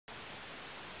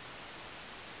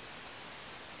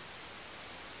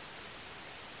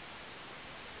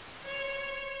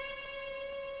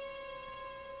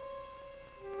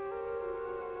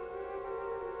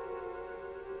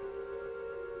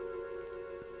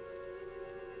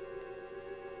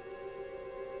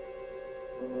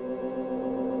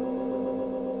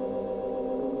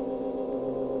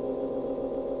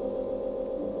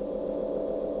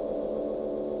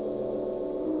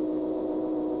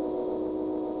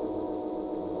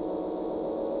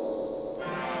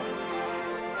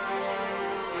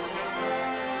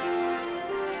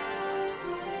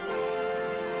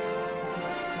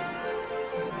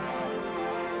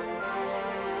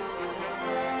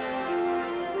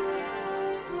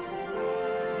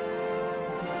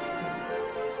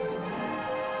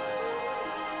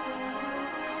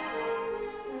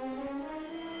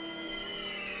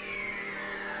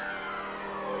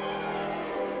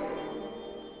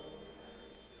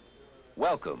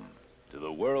Welcome to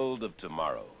the world of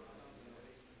tomorrow.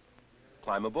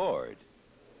 Climb aboard.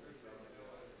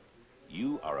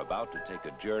 You are about to take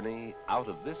a journey out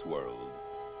of this world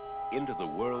into the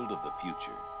world of the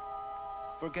future.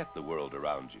 Forget the world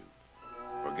around you.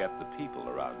 Forget the people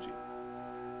around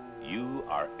you. You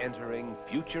are entering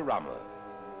Futurama,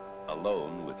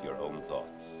 alone with your own thoughts.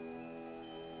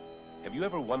 Have you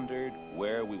ever wondered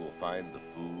where we will find the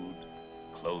food,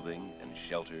 clothing, and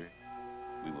shelter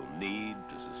we will need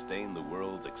to sustain the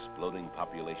world's exploding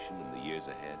population in the years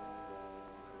ahead?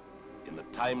 In the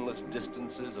timeless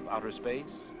distances of outer space,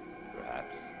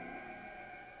 perhaps?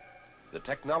 The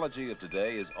technology of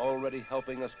today is already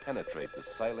helping us penetrate the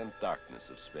silent darkness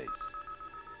of space.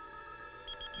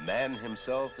 Man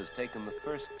himself has taken the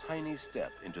first tiny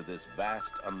step into this vast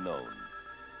unknown,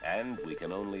 and we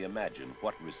can only imagine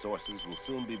what resources will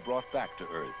soon be brought back to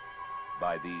Earth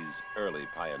by these early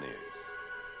pioneers.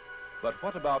 But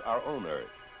what about our own Earth?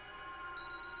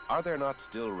 Are there not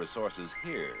still resources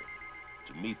here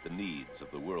to meet the needs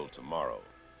of the world tomorrow?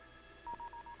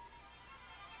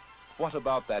 What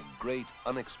about that great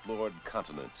unexplored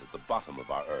continent at the bottom of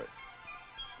our Earth,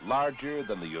 larger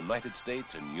than the United States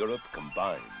and Europe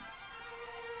combined?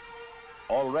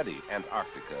 Already,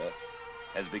 Antarctica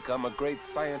has become a great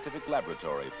scientific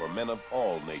laboratory for men of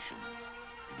all nations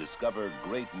to discover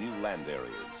great new land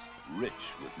areas rich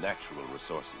with natural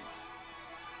resources.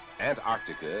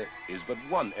 Antarctica is but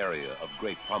one area of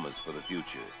great promise for the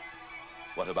future.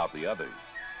 What about the others?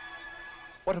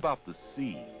 What about the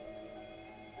sea?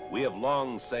 We have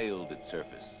long sailed its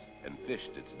surface and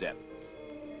fished its depths.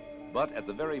 But at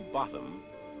the very bottom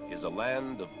is a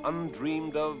land of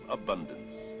undreamed of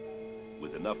abundance,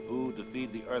 with enough food to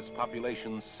feed the Earth's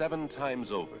population 7 times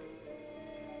over.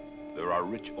 There are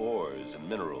rich ores and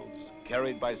minerals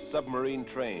carried by submarine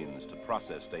trains to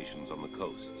process stations on the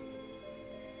coast.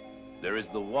 There is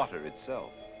the water itself,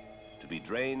 to be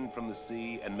drained from the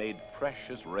sea and made fresh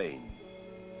as rain,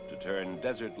 to turn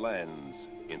desert lands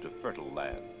into fertile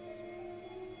lands.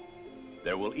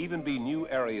 There will even be new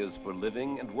areas for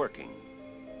living and working,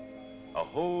 a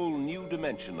whole new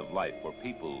dimension of life for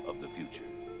people of the future.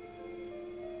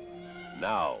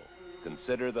 Now,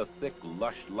 consider the thick,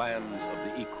 lush lands of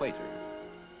the equator.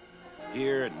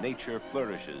 Here, nature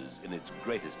flourishes in its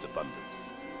greatest abundance.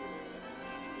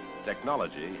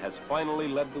 Technology has finally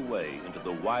led the way into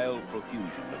the wild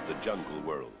profusion of the jungle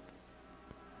world.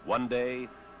 One day,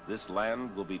 this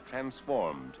land will be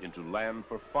transformed into land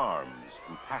for farms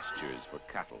and pastures for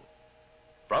cattle.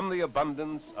 From the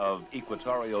abundance of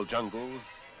equatorial jungles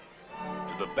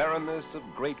to the barrenness of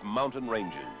great mountain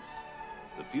ranges,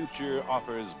 the future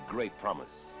offers great promise.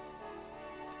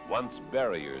 Once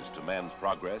barriers to man's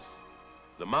progress,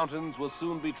 the mountains will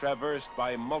soon be traversed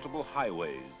by multiple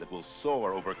highways that will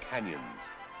soar over canyons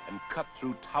and cut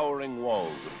through towering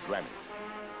walls of granite.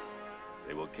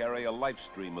 They will carry a life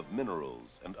stream of minerals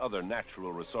and other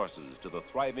natural resources to the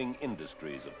thriving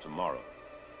industries of tomorrow.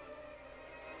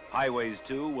 Highways,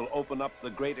 too, will open up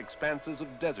the great expanses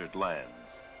of desert lands,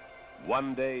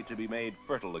 one day to be made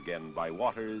fertile again by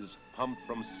waters pumped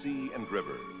from sea and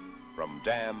river, from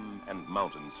dam and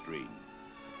mountain stream.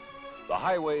 The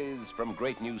highways from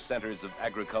great new centers of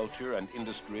agriculture and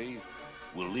industry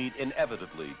will lead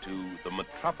inevitably to the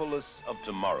metropolis of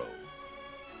tomorrow.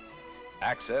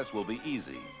 Access will be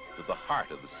easy to the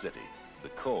heart of the city, the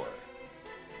core.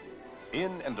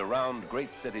 In and around great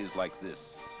cities like this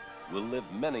will live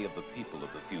many of the people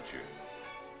of the future,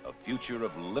 a future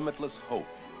of limitless hope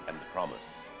and promise.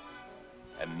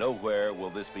 And nowhere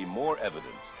will this be more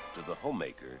evident to the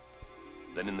homemaker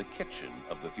than in the kitchen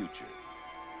of the future.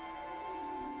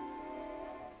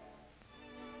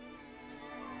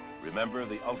 Remember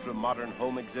the ultra-modern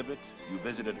home exhibit you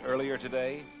visited earlier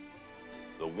today?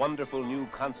 The wonderful new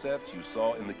concepts you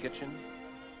saw in the kitchen?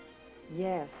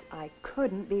 Yes, I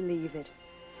couldn't believe it.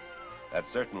 That's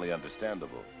certainly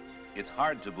understandable. It's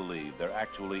hard to believe there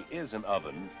actually is an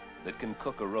oven that can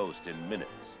cook a roast in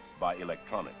minutes by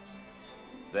electronics,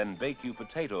 then bake you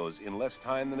potatoes in less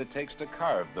time than it takes to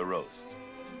carve the roast.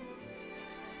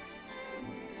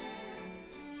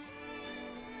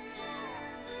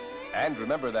 And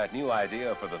remember that new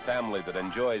idea for the family that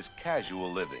enjoys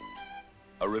casual living.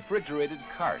 A refrigerated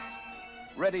cart,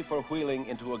 ready for wheeling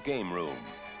into a game room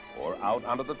or out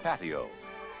onto the patio.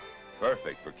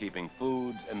 Perfect for keeping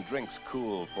foods and drinks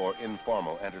cool for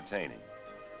informal entertaining.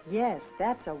 Yes,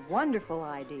 that's a wonderful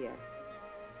idea.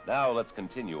 Now let's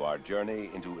continue our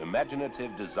journey into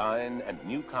imaginative design and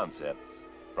new concepts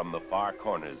from the far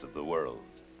corners of the world.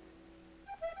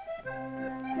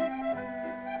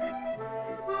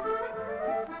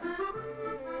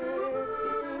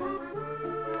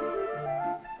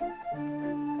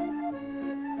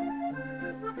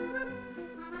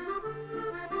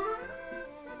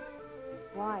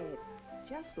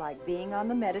 like being on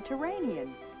the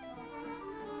Mediterranean.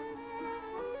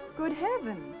 Good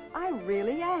heavens, I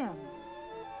really am.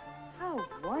 How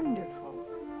wonderful.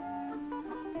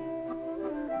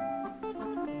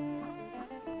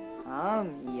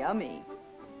 Yummy.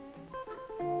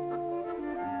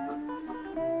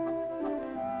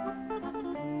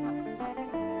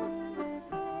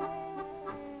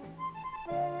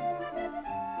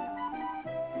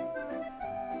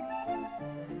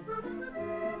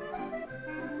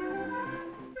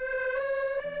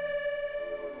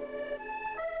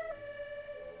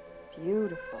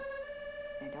 Beautiful.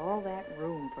 And all that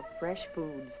room for fresh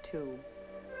foods, too.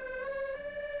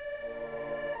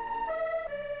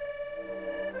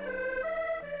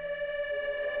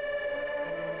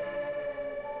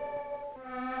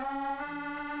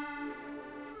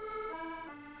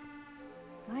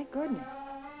 My goodness,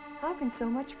 how can so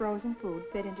much frozen food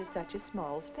fit into such a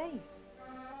small space?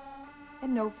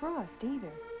 And no frost,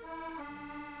 either.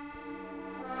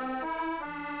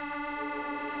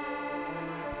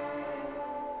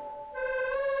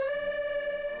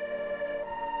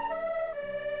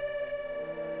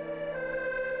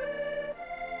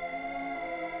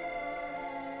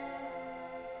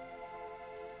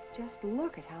 Just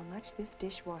look at how much this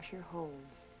dishwasher holds.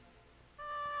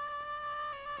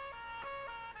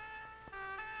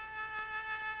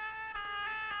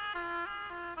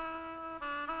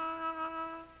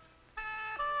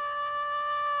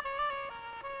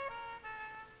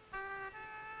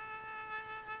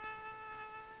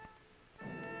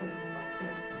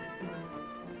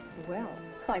 Well,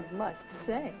 I must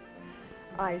say,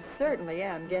 I certainly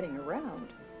am getting around.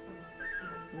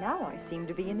 Now I seem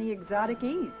to be in the exotic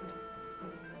East.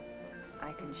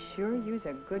 I can sure use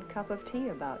a good cup of tea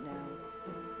about now.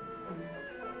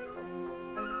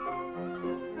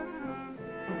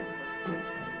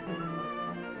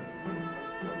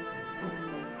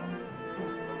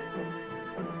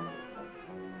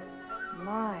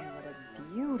 My, what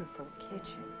a beautiful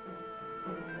kitchen.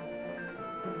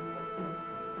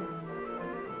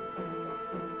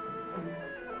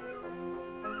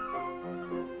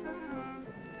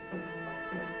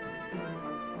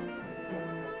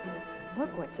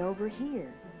 Look what's over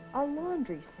here, a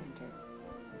laundry center.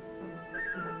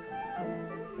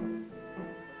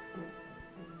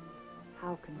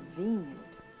 How convenient.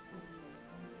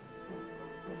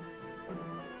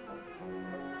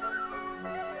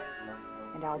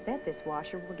 And I'll bet this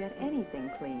washer will get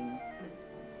anything clean,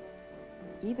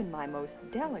 even my most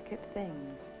delicate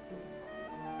things.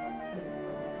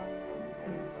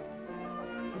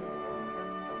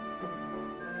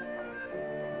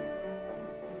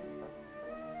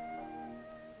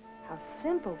 How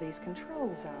simple these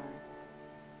controls are.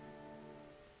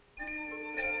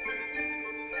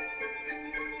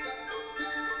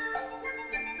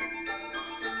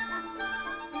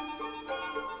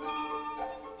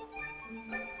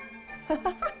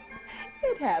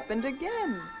 It happened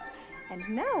again. And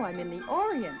now I'm in the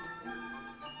Orient.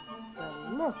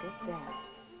 Well, look at that.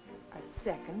 A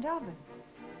second oven.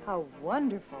 How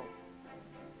wonderful.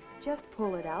 Just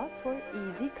pull it out for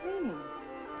easy cleaning.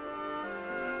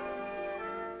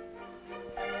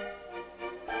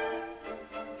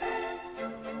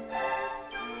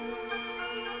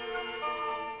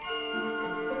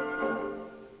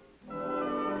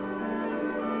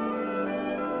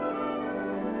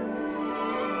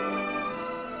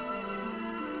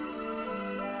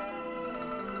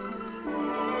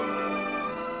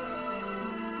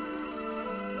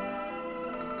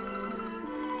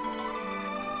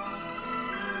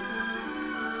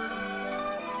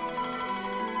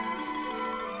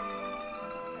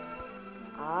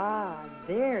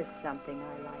 There's something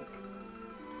I like.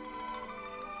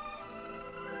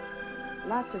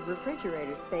 Lots of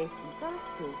refrigerator space and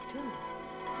frost-proof, too.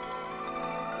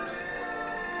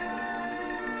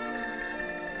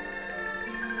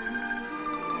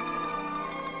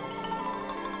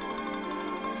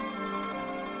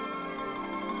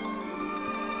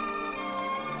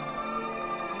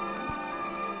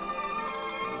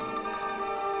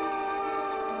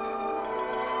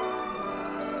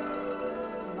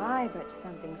 But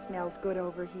something smells good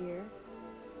over here.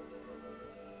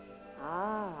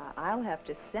 Ah, I'll have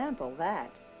to sample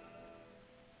that.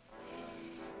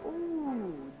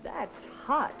 Ooh, that's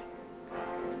hot.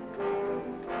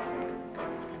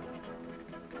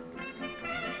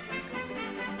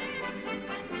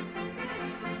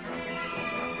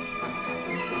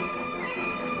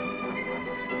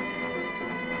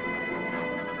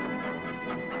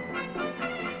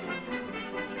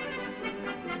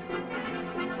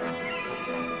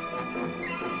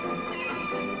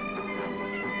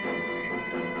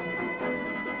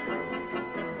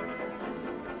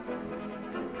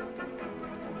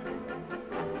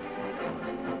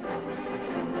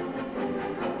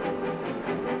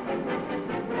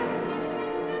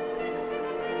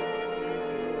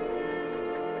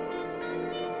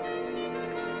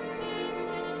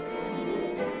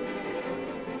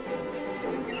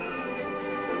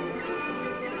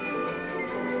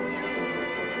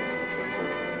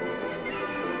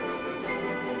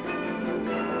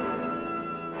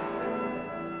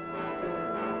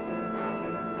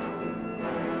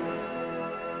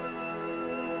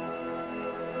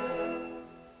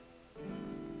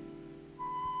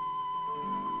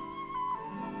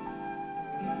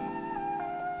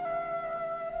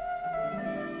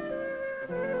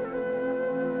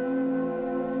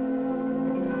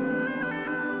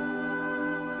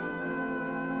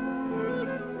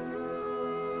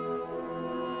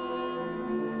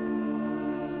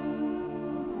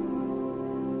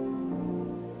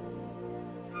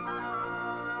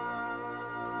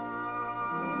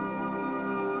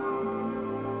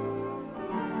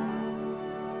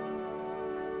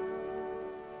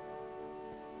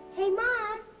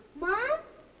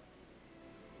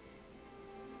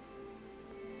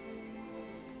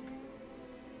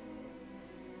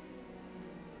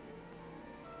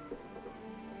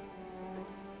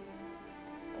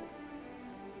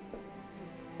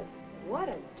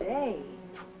 day.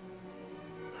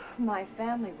 My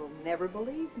family will never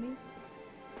believe me.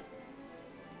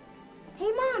 Hey,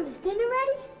 Mom, is dinner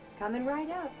ready? Coming right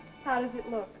up. How does it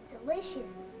look?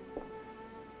 Delicious.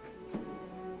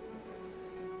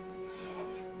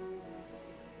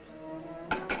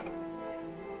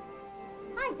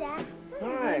 Hi, Dad.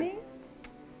 Hi. Honey.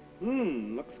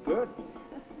 Looks good.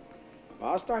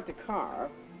 Well, I'll start the car,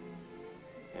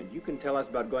 and you can tell us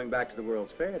about going back to the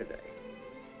World's Fair today.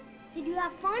 Did you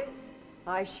have fun?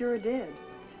 I sure did.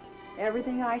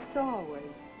 Everything I saw was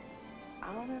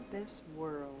out of this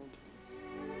world.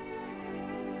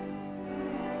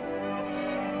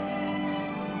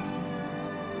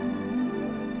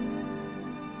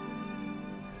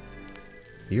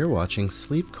 You're watching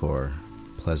Sleepcore.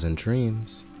 Pleasant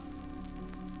dreams.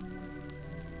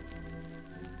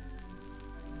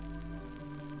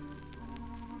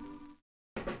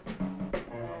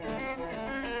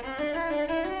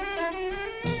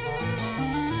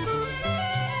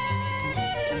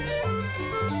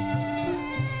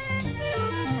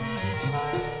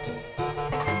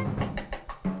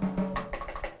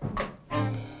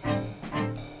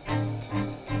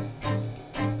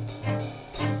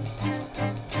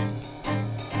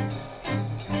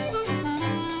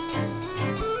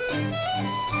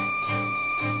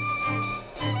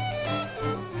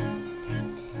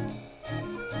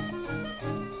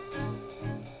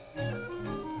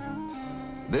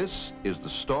 This is the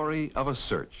story of a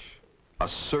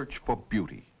search for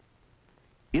beauty.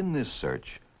 In this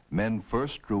search, men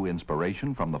first drew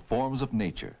inspiration from the forms of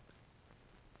nature.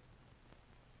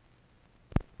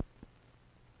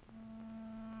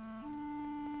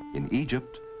 In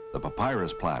Egypt, the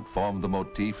papyrus plant formed the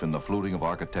motif in the fluting of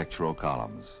architectural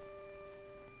columns.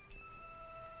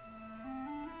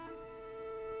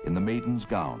 In the maiden's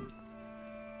gown,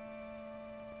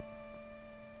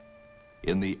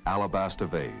 in the alabaster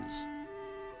vase,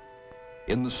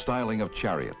 in the styling of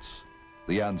chariots,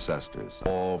 the ancestors,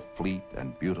 all fleet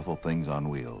and beautiful things on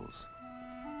wheels.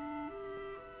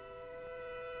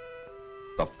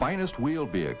 The finest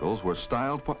wheeled vehicles were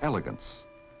styled for elegance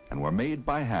and were made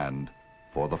by hand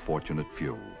for the fortunate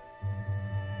few.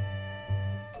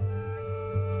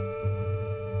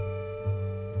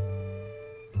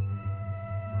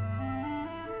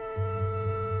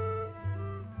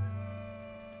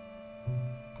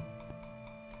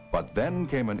 But then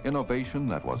came an innovation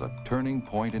that was a turning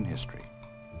point in history.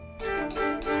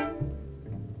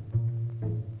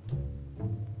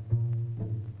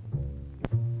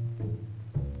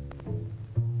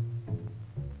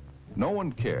 No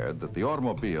one cared that the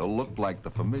automobile looked like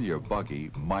the familiar buggy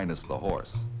minus the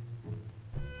horse.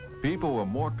 People were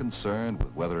more concerned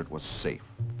with whether it was safe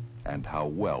and how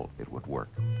well it would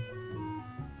work.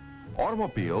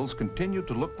 Automobiles continued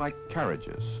to look like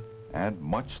carriages, and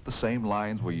much the same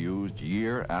lines were used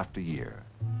year after year.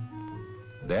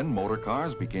 Then motor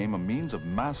cars became a means of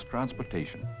mass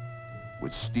transportation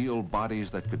with steel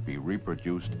bodies that could be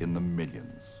reproduced in the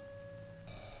millions.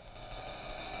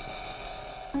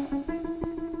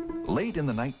 Late in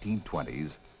the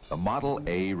 1920s, the Model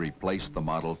A replaced the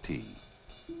Model T.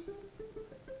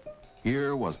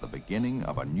 Here was the beginning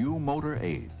of a new motor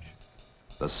age,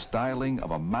 the styling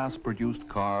of a mass-produced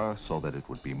car so that it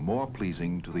would be more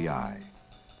pleasing to the eye.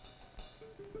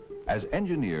 As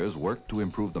engineers worked to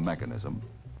improve the mechanism,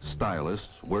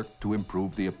 stylists worked to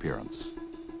improve the appearance.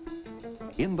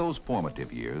 In those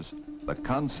formative years, the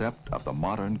concept of the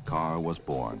modern car was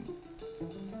born,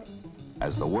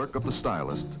 as the work of the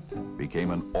stylist became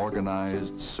an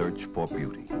organized search for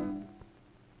beauty.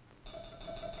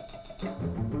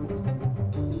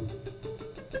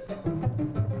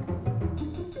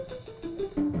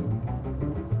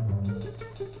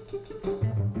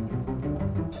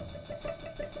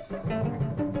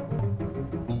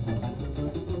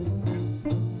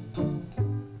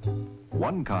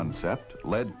 One concept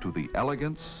led to the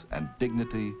elegance and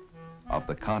dignity of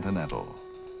the Continental,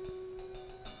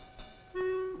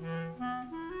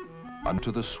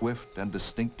 unto the swift and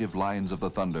distinctive lines of the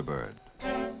Thunderbird,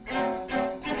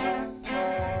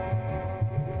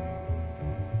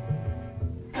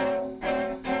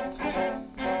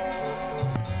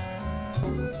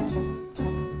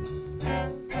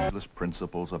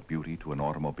 principles of beauty to an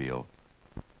automobile.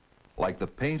 Like the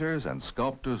painters and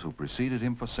sculptors who preceded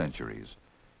him for centuries,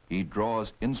 he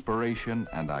draws inspiration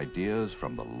and ideas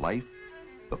from the life,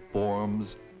 the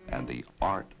forms, and the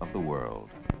art of the world.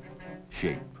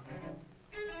 Shape,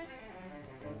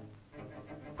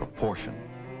 proportion,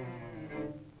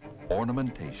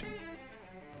 ornamentation,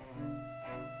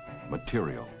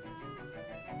 material,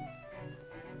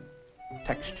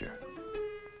 texture,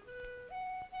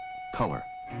 color,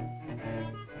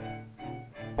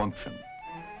 function,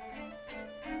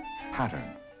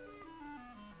 pattern,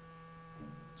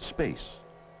 space,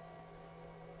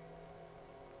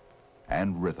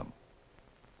 and rhythm,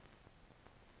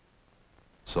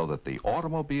 so that the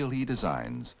automobile he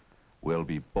designs will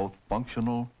be both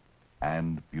functional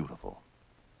and beautiful.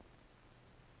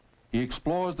 He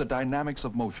explores the dynamics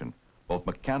of motion, both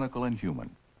mechanical and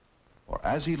human. Or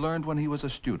as he learned when he was a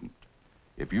student,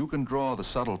 if you can draw the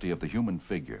subtlety of the human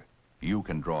figure, you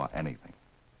can draw anything.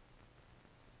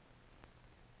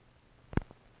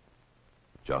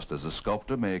 Just as a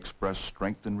sculptor may express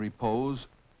strength in repose,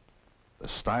 the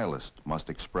stylist must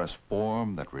express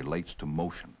form that relates to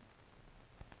motion.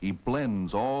 He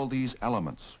blends all these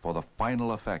elements for the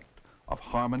final effect of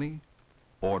harmony,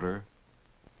 order,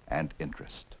 and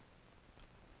interest.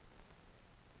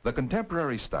 The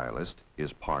contemporary stylist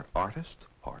is part artist,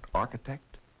 part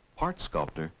architect, part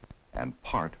sculptor, and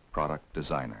part product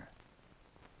designer.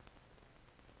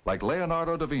 Like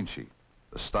Leonardo da Vinci,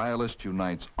 the stylist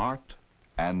unites art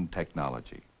and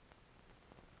technology.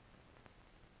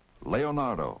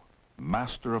 Leonardo,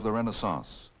 master of the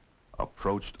Renaissance,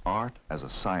 approached art as a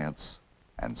science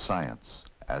and science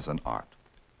as an art.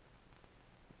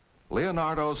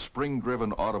 Leonardo's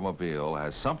spring-driven automobile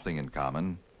has something in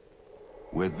common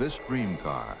with this dream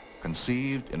car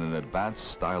conceived in an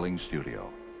advanced styling studio.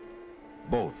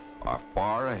 Both are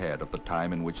far ahead of the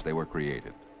time in which they were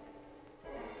created.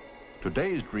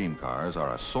 Today's dream cars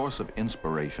are a source of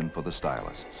inspiration for the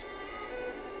stylists.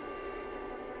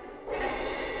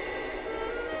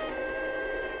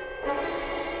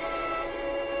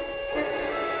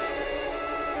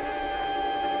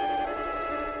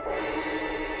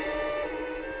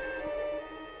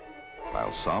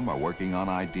 While some are working on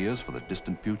ideas for the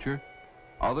distant future,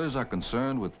 others are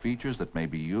concerned with features that may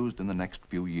be used in the next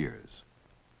few years.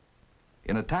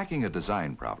 In attacking a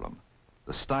design problem,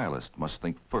 the stylist must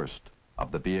think first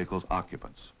of the vehicle's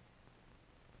occupants.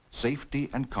 Safety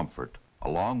and comfort,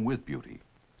 along with beauty,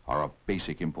 are of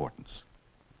basic importance.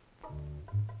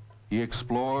 He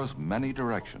explores many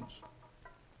directions.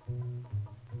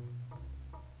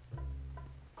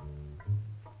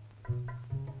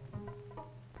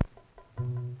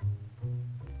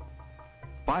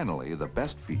 Finally, the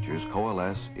best features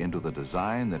coalesce into the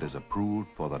design that is approved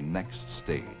for the next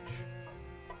stage.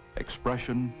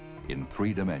 Expression in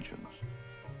 3 dimensions.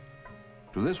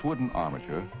 To this wooden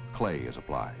armature, clay is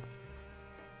applied.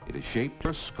 It is shaped for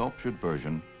a sculptured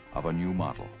version of a new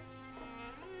model.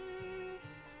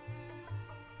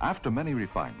 After many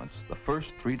refinements, the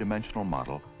first 3-dimensional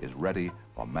model is ready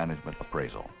for management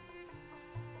appraisal.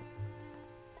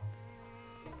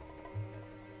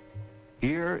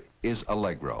 Here is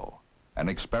Allegro, an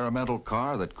experimental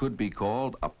car that could be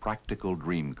called a practical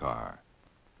dream car.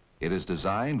 It is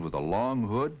designed with a long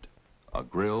hood, a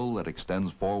grille that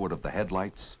extends forward of the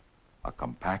headlights, a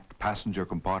compact passenger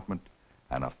compartment,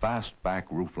 and a fast-back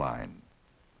roofline.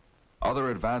 Other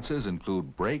advances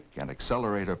include brake and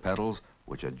accelerator pedals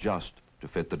which adjust to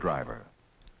fit the driver.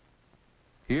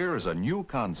 Here is a new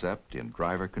concept in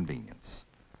driver convenience,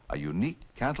 a unique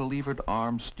cantilevered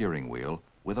arm steering wheel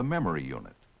with a memory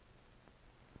unit.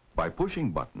 By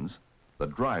pushing buttons, the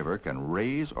driver can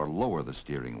raise or lower the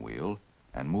steering wheel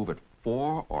and move it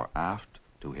fore or aft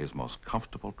to his most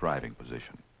comfortable driving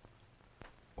position.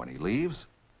 When he leaves,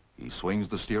 he swings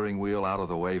the steering wheel out of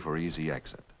the way for easy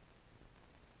exit.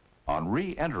 On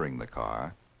re-entering the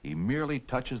car, he merely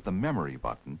touches the memory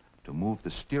button to move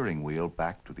the steering wheel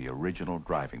back to the original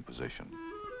driving position.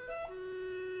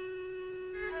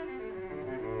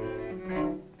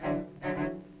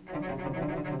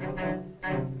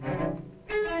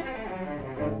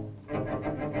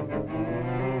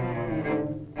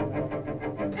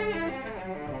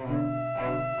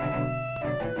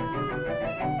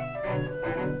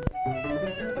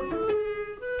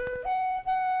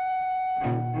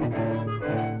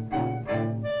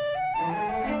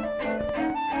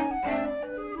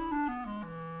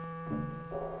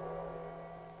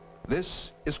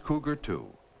 This is Cougar 2,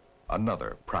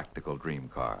 another practical dream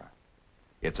car.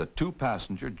 It's a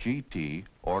 2-passenger GT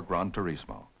or Gran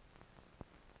Turismo.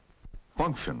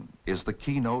 Function is the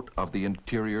keynote of the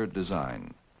interior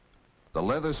design. The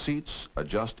leather seats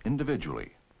adjust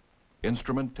individually.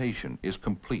 Instrumentation is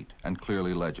complete and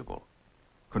clearly legible.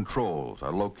 Controls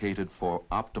are located for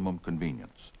optimum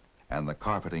convenience, and the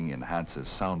carpeting enhances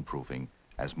soundproofing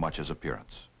as much as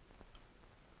appearance.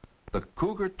 The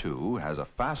Cougar 2 has a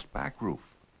fastback roof,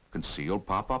 concealed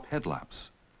pop-up headlamps,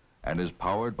 and is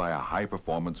powered by a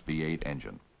high-performance V8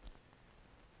 engine.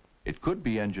 It could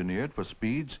be engineered for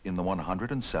speeds in the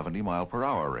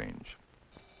 170-mile-per-hour range.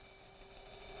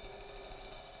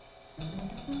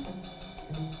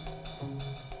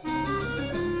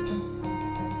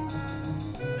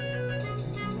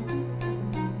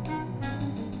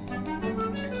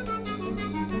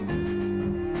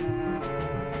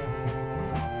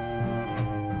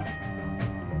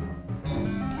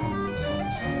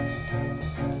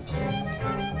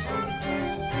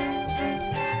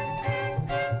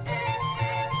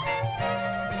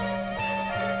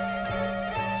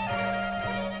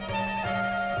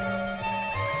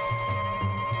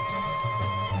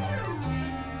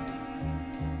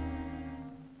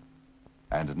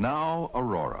 And now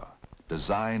Aurora,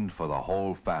 designed for the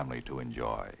whole family to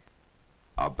enjoy.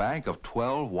 A bank of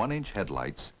 12 one-inch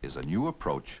headlights is a new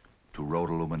approach to road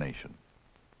illumination.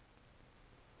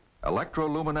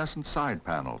 Electroluminescent side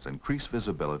panels increase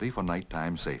visibility for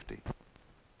nighttime safety.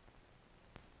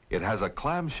 It has a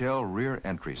clamshell rear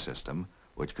entry system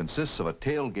which consists of a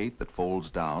tailgate that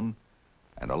folds down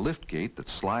and a lift gate that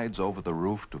slides over the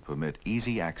roof to permit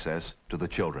easy access to the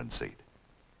children's seat.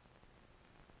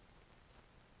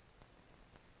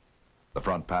 The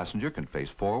front passenger can face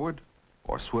forward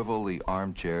or swivel the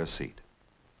armchair seat.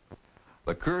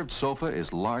 The curved sofa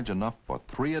is large enough for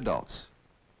 3 adults.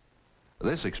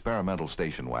 This experimental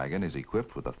station wagon is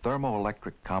equipped with a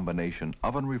thermoelectric combination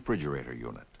oven refrigerator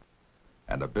unit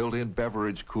and a built-in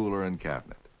beverage cooler and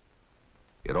cabinet.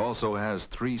 It also has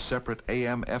 3 separate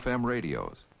AM/FM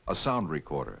radios, a sound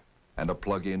recorder, and a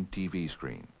plug-in TV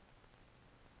screen.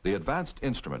 The advanced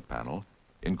instrument panel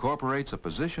incorporates a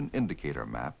position indicator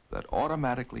map that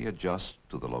automatically adjusts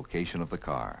to the location of the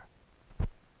car.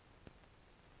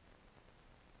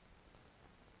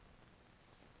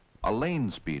 A lane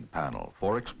speed panel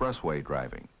for expressway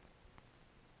driving.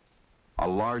 A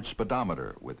large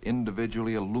speedometer with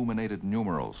individually illuminated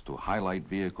numerals to highlight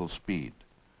vehicle speed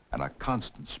and a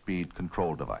constant speed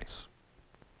control device.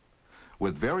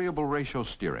 With variable ratio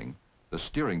steering, the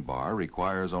steering bar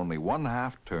requires only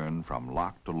 1/2 turn from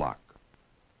lock to lock.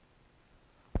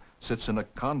 Sits in a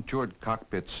contoured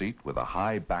cockpit seat with a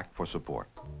high back for support.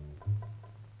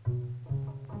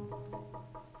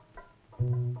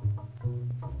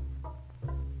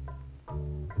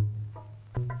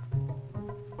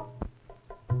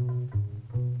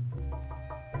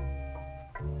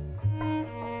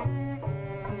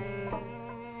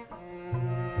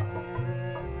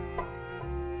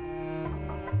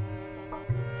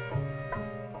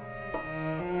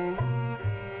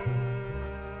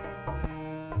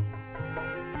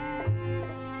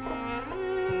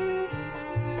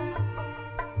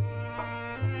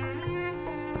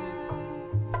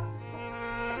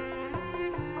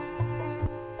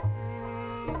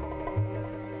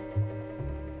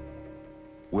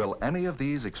 Will any of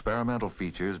these experimental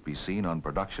features be seen on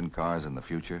production cars in the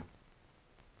future?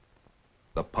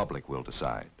 The public will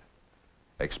decide.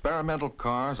 Experimental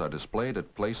cars are displayed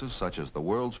at places such as the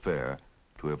World's Fair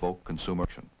to evoke consumer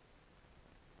action.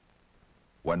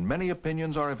 When many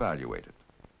opinions are evaluated,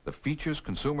 the features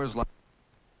consumers like.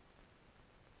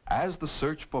 As the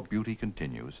search for beauty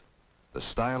continues, the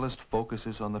stylist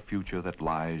focuses on the future that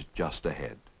lies just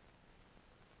ahead.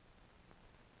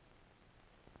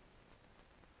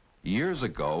 Years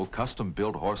ago,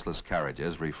 custom-built horseless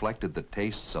carriages reflected the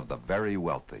tastes of the very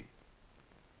wealthy.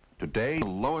 Today, the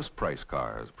lowest price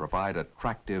cars provide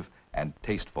attractive and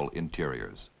tasteful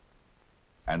interiors.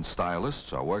 And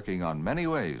stylists are working on many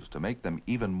ways to make them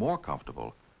even more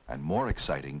comfortable and more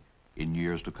exciting in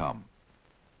years to come.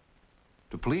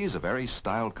 To please a very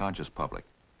style-conscious public,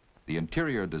 the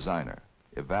interior designer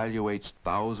evaluates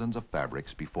thousands of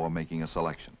fabrics before making a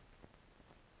selection.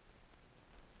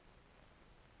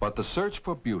 But the search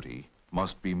for beauty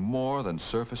must be more than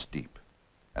surface deep,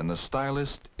 and the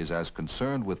stylist is as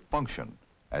concerned with function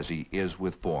as he is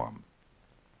with form.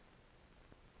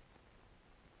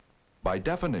 By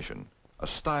definition, a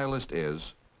stylist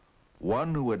is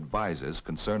one who advises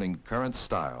concerning current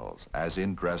styles, as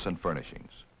in dress and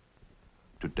furnishings.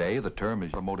 Today, the term is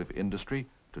in the automotive industry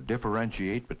to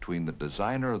differentiate between the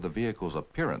designer of the vehicle's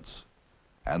appearance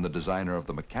and the designer of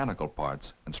the mechanical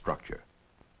parts and structure.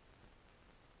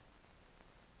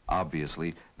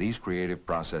 Obviously, these creative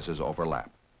processes overlap.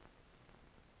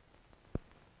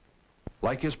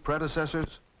 Like his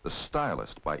predecessors, the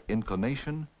stylist, by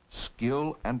inclination,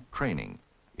 skill, and training,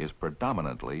 is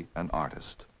predominantly an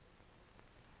artist.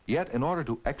 Yet, in order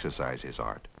to exercise his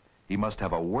art, he must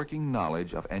have a working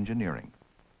knowledge of engineering,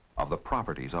 of the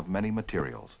properties of many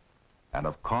materials, and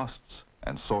of costs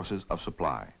and sources of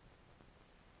supply.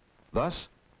 Thus,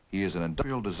 he is an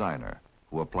industrial designer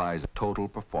who applies total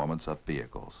performance of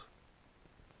vehicles.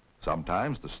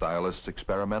 Sometimes the stylist's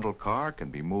experimental car can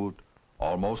be moved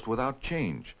almost without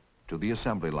change to the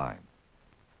assembly line.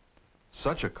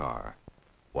 Such a car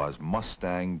was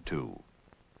Mustang II.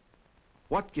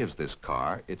 What gives this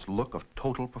car its look of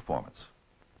total performance?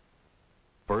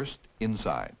 First,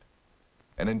 inside.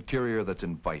 An interior that's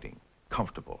inviting,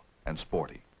 comfortable, and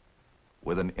sporty,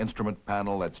 with an instrument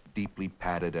panel that's deeply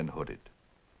padded and hooded.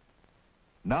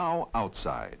 Now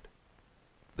outside,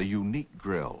 the unique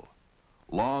grille,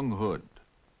 long hood,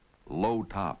 low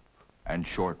top, and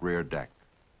short rear deck.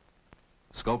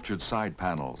 Sculptured side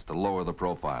panels to lower the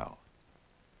profile.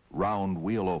 Round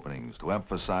wheel openings to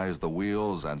emphasize the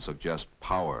wheels and suggest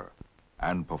power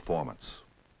and performance.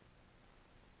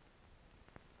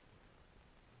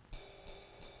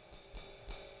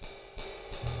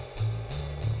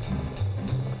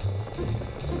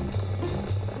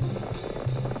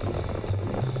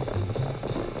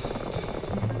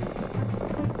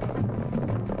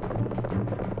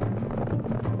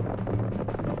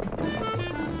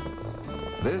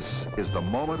 This is the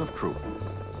moment of truth,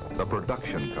 the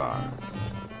production car.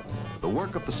 The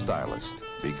work of the stylist,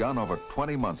 begun over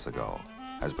 20 months ago,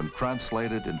 has been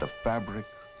translated into fabric,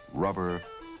 rubber,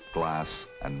 glass,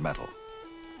 and metal.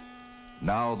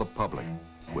 Now the public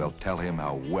will tell him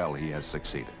how well he has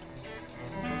succeeded.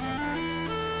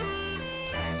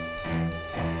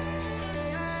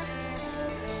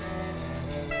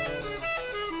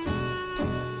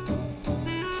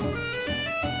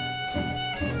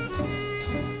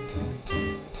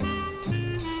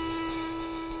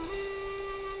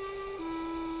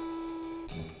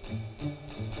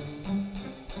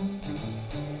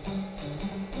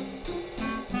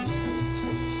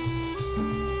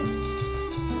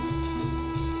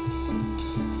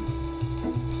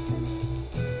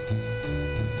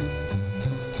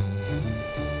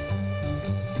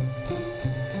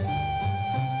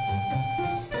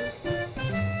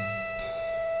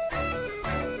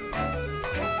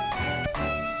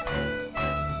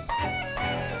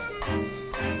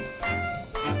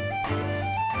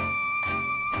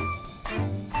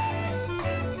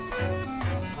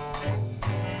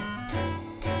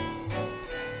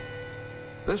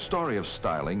 This story of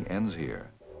styling ends here,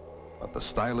 but the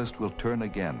stylist will turn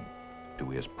again to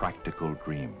his practical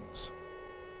dreams.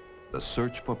 The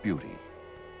search for beauty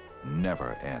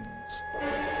never ends.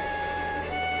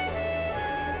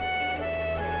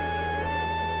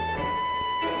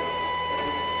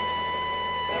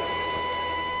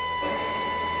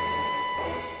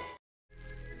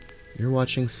 You're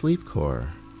watching Sleepcore,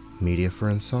 media for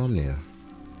insomnia.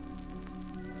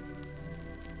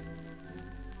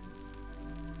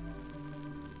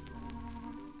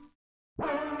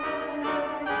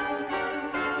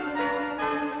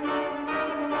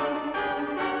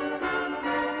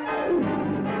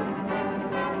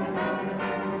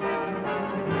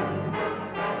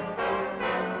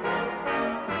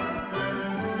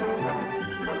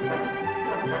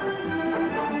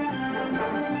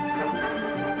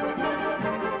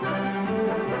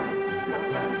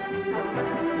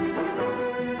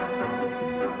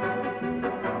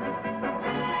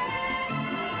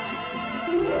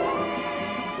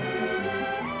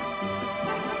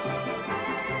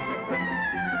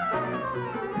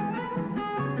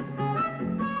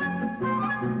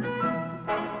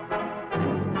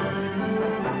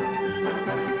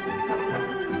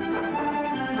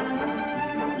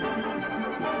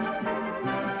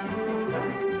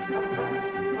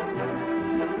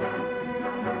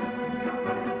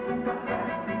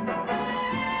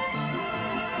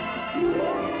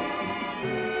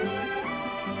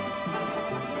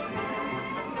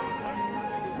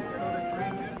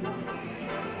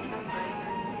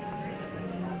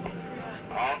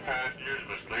 All passengers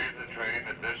must leave the train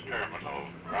at this terminal.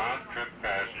 Round-trip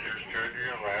passengers turn to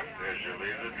your left as you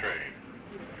leave the train.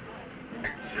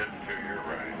 Exit to your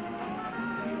right.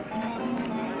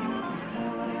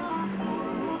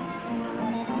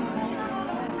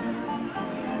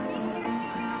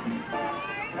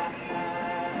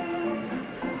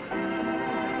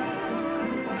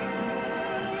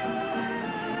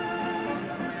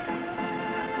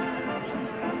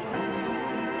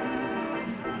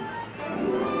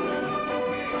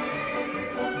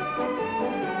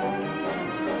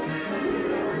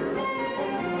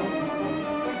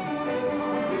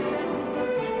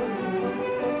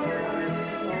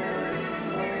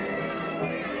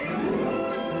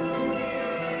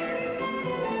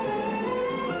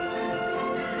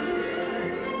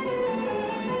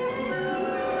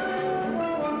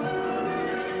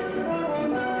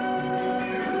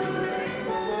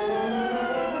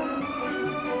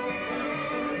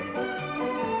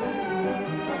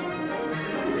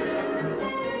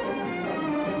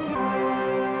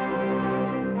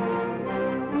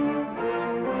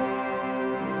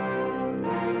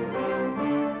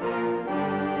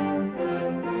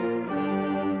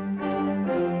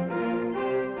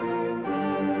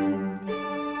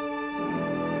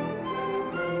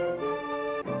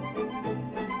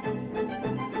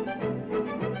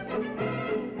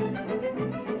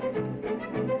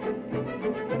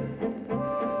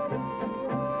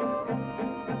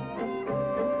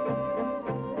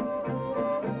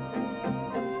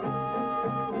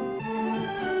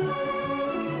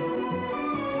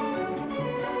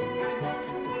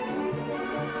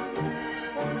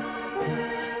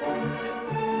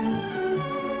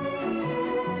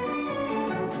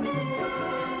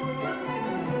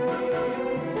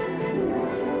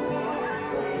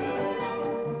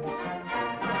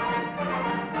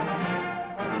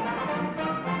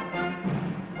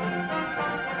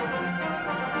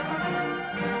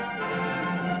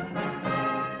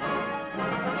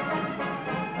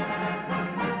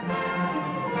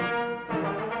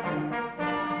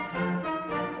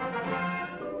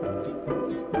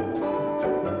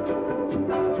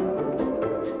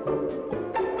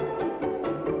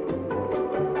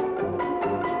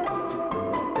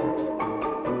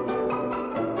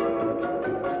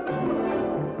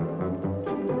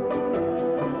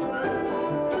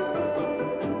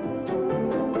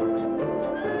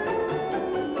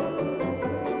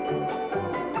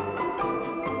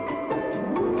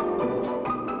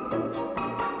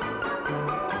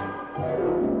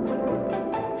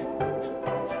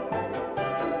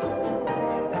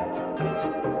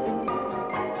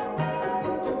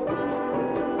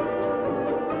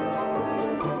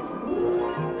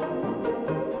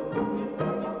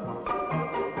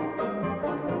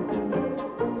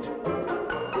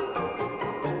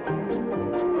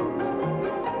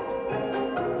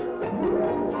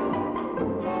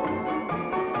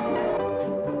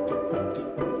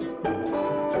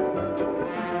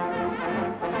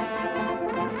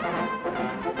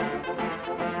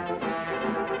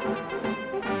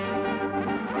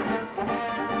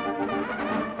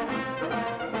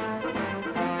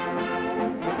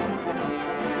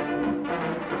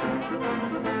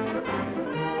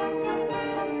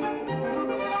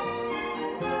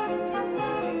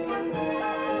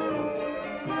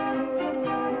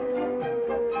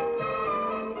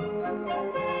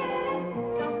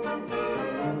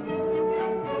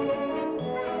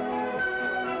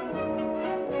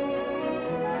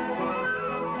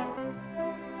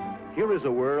 here is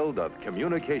a world of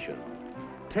communication,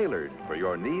 tailored for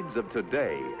your needs of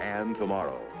today and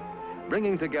tomorrow,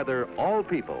 bringing together all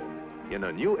people in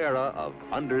a new era of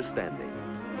understanding.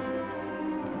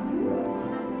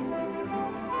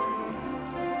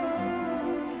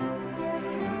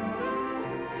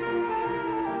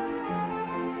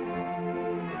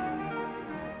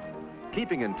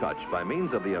 Keeping in touch by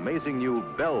means of the amazing new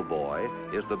Bell Boy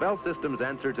is the Bell System's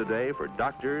answer today for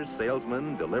doctors,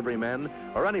 salesmen, delivery men,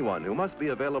 or anyone who must be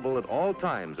available at all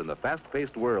times in the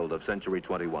fast-paced world of Century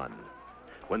 21.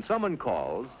 When someone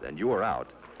calls and you are out,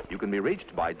 you can be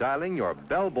reached by dialing your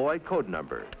Bell Boy code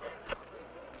number.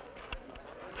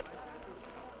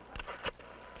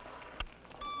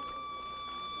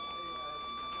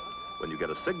 When you get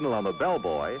a signal on the Bell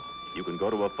Boy, you can go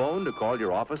to a phone to call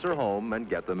your office or home and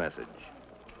get the message.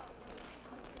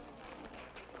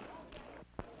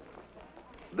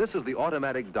 This is the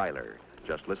automatic dialer.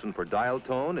 Just listen for dial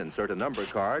tone, insert a number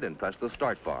card, and press the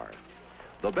start bar.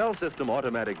 The Bell System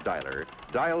automatic dialer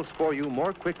dials for you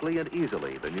more quickly and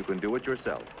easily than you can do it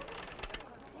yourself.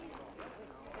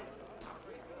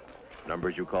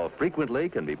 Numbers you call frequently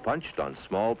can be punched on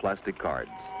small plastic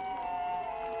cards.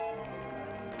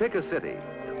 Pick a city,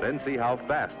 then see how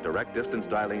fast direct distance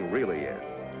dialing really is.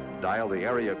 Dial the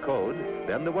area code,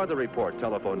 then the weather report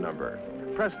telephone number.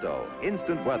 Presto,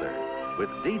 instant weather. With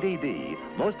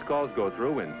DDD, most calls go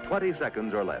through in 20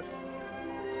 seconds or less.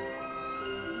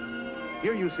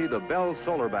 Here you see the Bell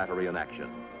solar battery in action,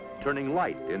 turning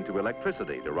light into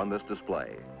electricity to run this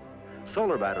display.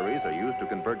 Solar batteries are used to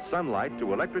convert sunlight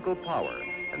to electrical power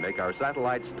and make our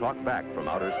satellites talk back from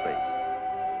outer space.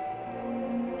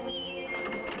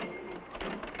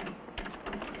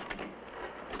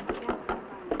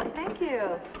 Thank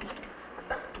you.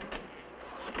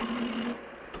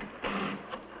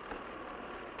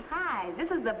 Hi,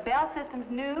 this is the Bell System's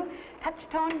new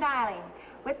touch-tone dialing.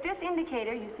 With this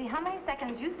indicator, you see how many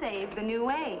seconds you saved the new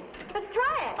way. Let's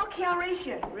try it. Okay, I'll race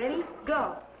you. Ready?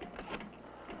 Go.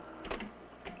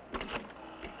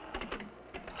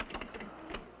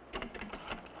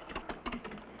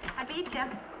 I beat you.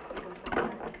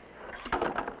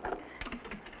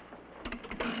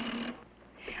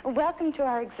 Welcome to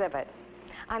our exhibit.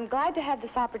 I'm glad to have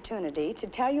this opportunity to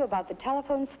tell you about the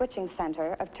telephone switching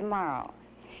center of tomorrow.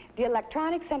 The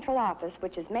electronic central office,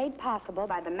 which is made possible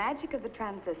by the magic of the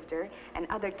transistor and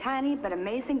other tiny but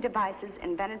amazing devices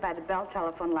invented by the Bell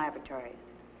Telephone Laboratories.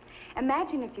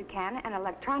 Imagine, if you can, an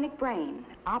electronic brain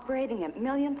operating at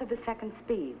millionth of a second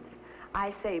speeds.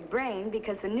 I say brain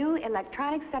because the new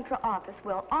electronic central office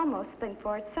will almost think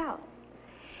for itself.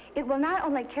 It will not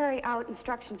only carry out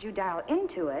instructions you dial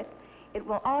into it, it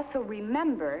will also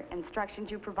remember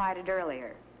instructions you provided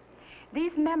earlier.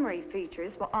 These memory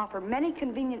features will offer many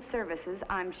convenient services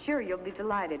I'm sure you'll be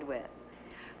delighted with.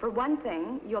 For one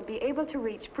thing, you'll be able to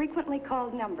reach frequently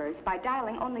called numbers by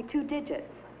dialing only 2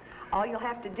 digits. All you'll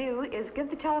have to do is give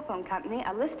the telephone company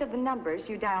a list of the numbers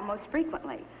you dial most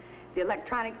frequently. The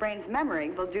electronic brain's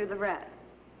memory will do the rest.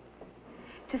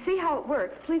 To see how it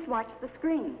works, please watch the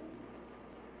screen.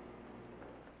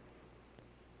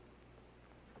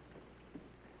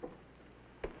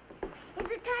 Is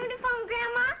it time to phone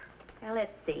Grandma? Now,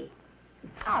 let's see.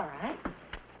 All right.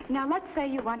 Now, let's say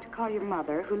you want to call your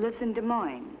mother, who lives in Des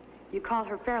Moines. You call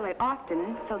her fairly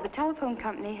often, so the telephone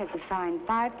company has assigned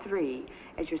 53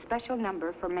 as your special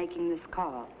number for making this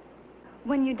call.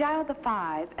 When you dial the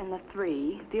 5 and the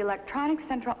 3, the electronic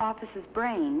central office's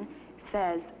brain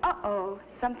says, uh-oh,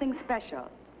 something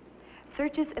special,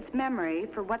 searches its memory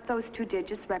for what those 2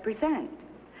 digits represent,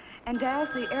 and dials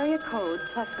the area code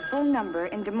plus the full number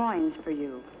in Des Moines for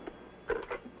you.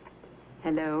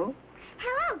 Hello?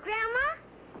 Hello, Grandma.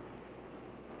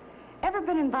 Ever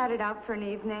been invited out for an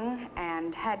evening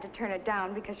and had to turn it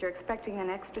down because you're expecting an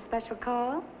extra special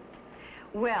call?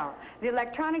 Well, the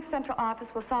electronic central office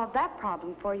will solve that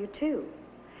problem for you, too.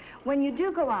 When you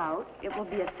do go out, it will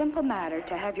be a simple matter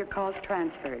to have your calls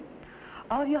transferred.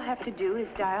 All you'll have to do is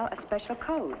dial a special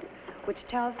code, which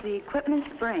tells the equipment's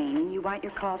brain you want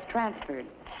your calls transferred,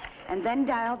 and then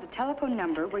dial the telephone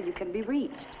number where you can be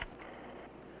reached.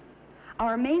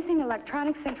 Our amazing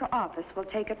electronic central office will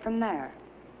take it from there.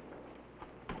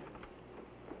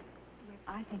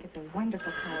 I think it's a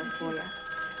wonderful call for you.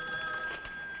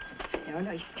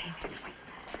 No, you stay there.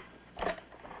 Wait.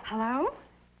 Hello?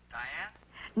 Diane?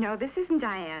 No, this isn't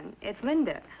Diane. It's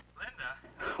Linda.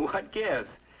 Linda? What gives?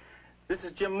 This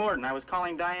is Jim Morton. I was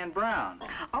calling Diane Brown.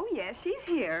 Oh, yes, she's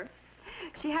here.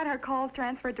 She had her calls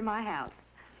transferred to my house.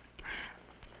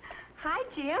 Hi,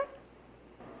 Jim.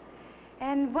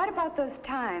 And what about those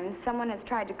times someone has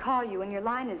tried to call you and your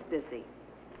line is busy?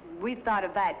 We've thought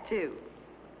of that, too.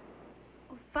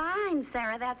 fine,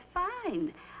 Sarah, that's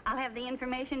fine. I'll have the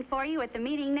information for you at the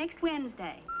meeting next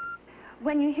Wednesday.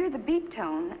 When you hear the beep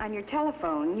tone on your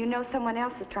telephone, you know someone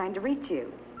else is trying to reach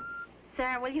you.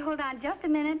 Sarah, will you hold on just a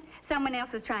minute? Someone else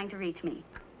is trying to reach me.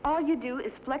 All you do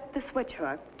is flick the switch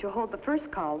hook to hold the first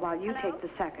call while you Hello? take the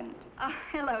second. Oh,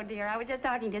 hello, dear. I was just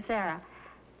talking to Sarah.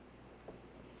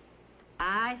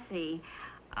 I see.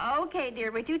 Okay,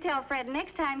 dear, but you tell Fred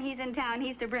next time he's in town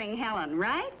he's to bring Helen,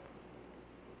 right?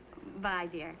 Bye,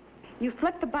 dear. You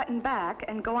flick the button back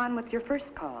and go on with your first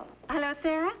call. Hello,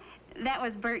 Sarah? That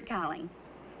was Bert calling.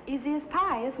 Easy as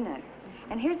pie, isn't it?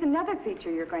 And here's another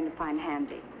feature you're going to find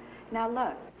handy. Now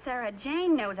look. Sarah,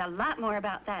 Jane knows a lot more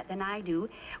about that than I do.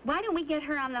 Why don't we get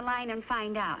her on the line and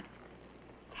find out?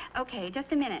 Okay,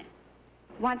 just a minute.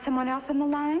 Want someone else on the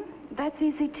line? That's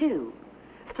easy, too.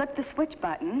 Flip the switch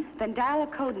button, then dial a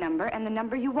code number and the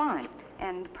number you want,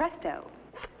 and presto.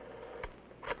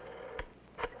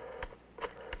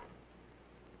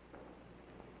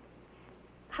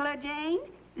 Hello, Jane?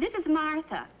 This is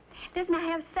Martha. Listen, I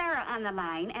have Sarah on the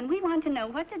line, and we want to know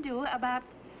what to do about...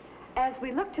 As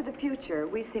we look to the future,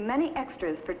 we see many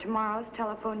extras for tomorrow's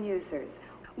telephone users.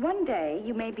 One day,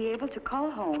 you may be able to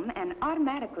call home and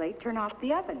automatically turn off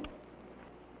the oven.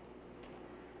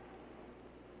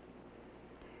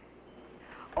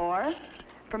 Or,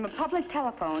 from a public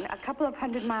telephone a couple of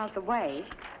 100 miles away,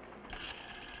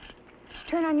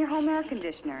 turn on your home air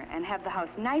conditioner and have the house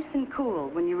nice and cool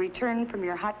when you return from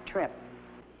your hot trip.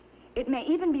 It may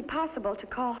even be possible to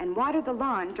call and water the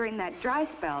lawn during that dry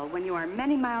spell when you are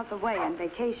many miles away on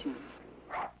vacation.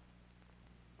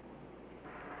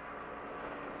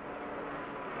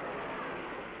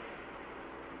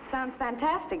 Sounds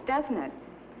fantastic, doesn't it?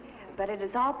 But it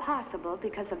is all possible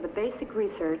because of the basic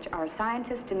research our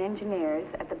scientists and engineers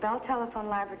at the Bell Telephone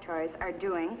Laboratories are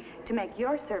doing to make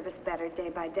your service better day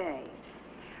by day.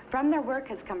 From their work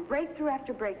has come breakthrough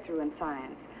after breakthrough in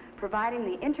science, providing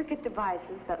the intricate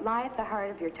devices that lie at the heart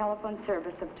of your telephone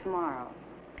service of tomorrow.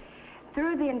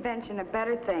 Through the invention of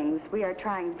better things, we are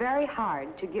trying very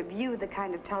hard to give you the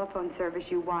kind of telephone service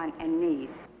you want and need.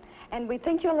 And we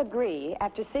think you'll agree,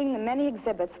 after seeing the many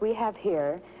exhibits we have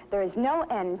here, there is no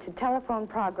end to telephone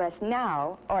progress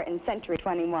now or in Century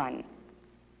 21.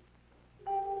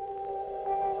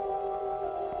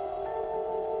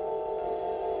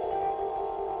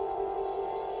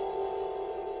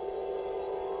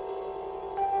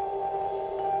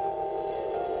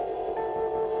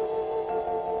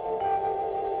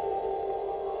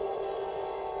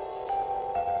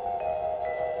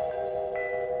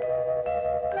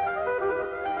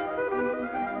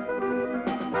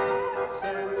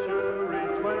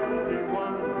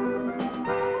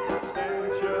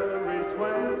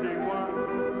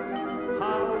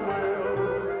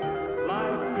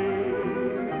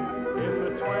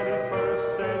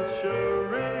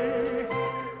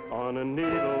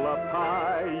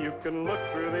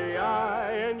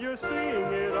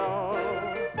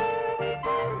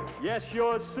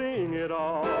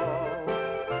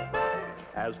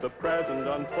 As the present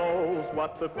unfolds,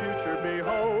 what the future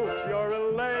beholds, you're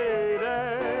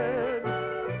elated,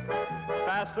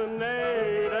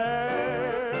 fascinated.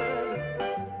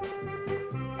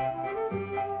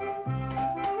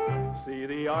 See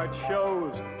the art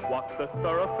shows, walk the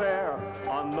thoroughfare,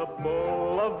 on the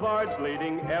boulevards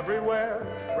leading everywhere.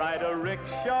 Ride a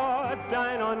rickshaw,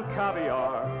 dine on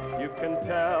caviar, you can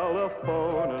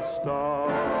telephone a star.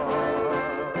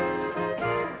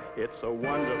 It's a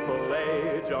wonderful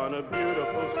age on a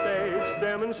beautiful stage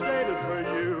demonstrated for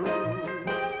you,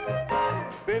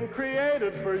 been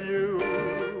created for you.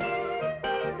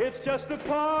 It's just a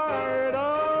part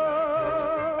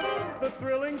of the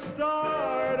thrilling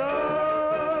start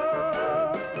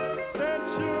of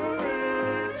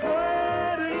Century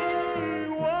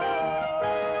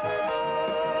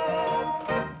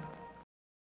 21.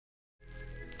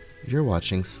 You're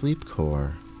watching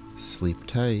Sleepcore. Sleep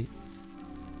tight.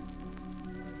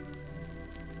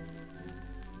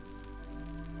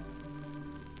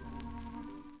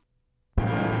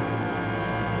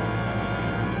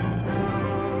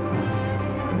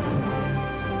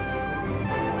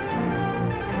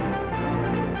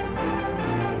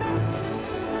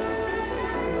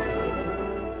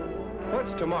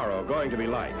 Tomorrow going to be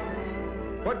like?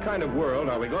 What kind of world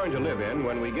are we going to live in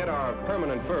when we get our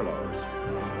permanent furloughs?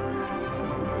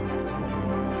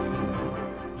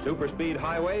 Super-speed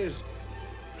highways?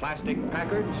 Plastic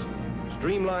Packards?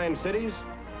 Streamlined cities?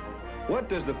 What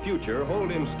does the future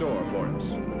hold in store for us?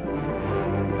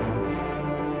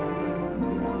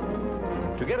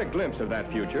 To get a glimpse of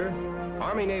that future,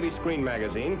 Army-Navy Screen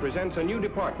Magazine presents a new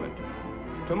department,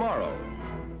 Tomorrow.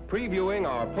 previewing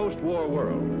our post-war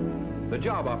world, the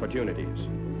job opportunities,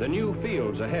 the new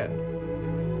fields ahead.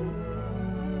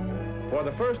 For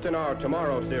the first in our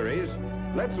Tomorrow series,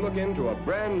 let's look into a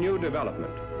brand new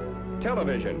development,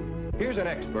 television. Here's an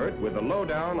expert with the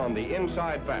lowdown on the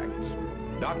inside facts,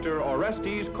 Dr.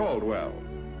 Orestes Caldwell,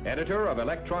 editor of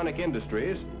Electronic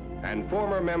Industries and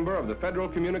former member of the Federal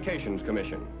Communications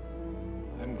Commission.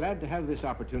 I'm glad to have this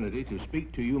opportunity to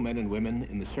speak to you men and women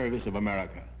in the service of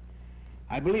America.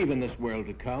 I believe in this world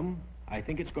to come. I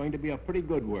think it's going to be a pretty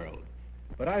good world.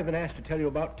 But I've been asked to tell you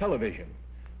about television,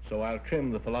 so I'll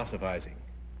trim the philosophizing.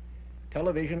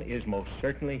 Television is most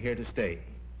certainly here to stay.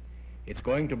 It's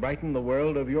going to brighten the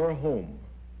world of your home.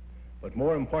 But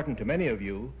more important to many of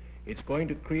you, it's going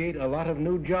to create a lot of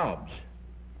new jobs.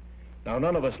 Now,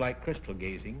 none of us like crystal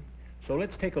gazing, so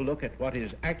let's take a look at what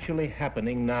is actually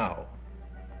happening now.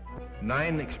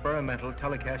 9 experimental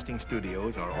telecasting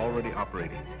studios are already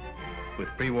operating, with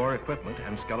pre-war equipment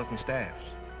and skeleton staffs.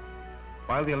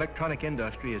 While the electronic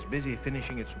industry is busy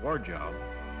finishing its war job,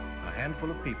 a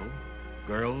handful of people,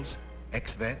 girls,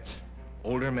 ex-vets,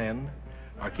 older men,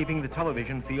 are keeping the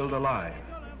television field alive,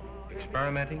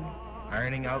 experimenting,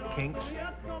 ironing out kinks,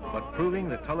 but proving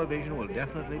that television will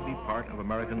definitely be part of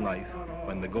American life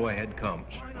when the go-ahead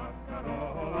comes.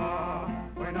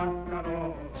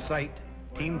 Sight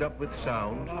teamed up with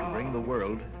sound to bring the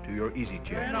world to your easy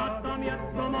chair.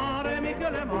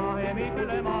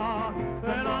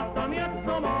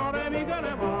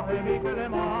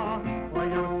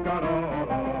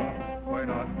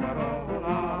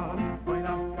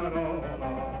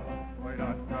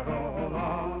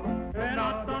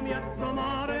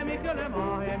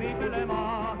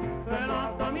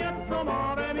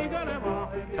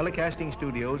 Telecasting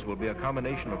studios will be a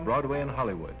combination of Broadway and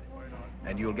Hollywood,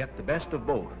 and you'll get the best of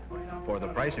both for the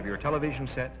price of your television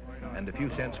set and a few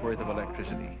cents worth of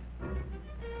electricity.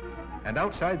 And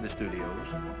outside the studios,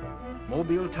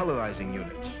 mobile televising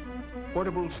units,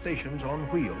 portable stations on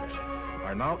wheels,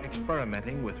 are now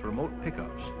experimenting with remote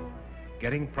pickups,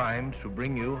 getting primed to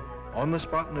bring you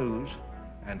on-the-spot news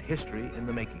and history in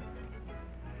the making.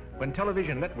 When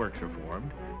television networks are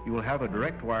formed, you will have a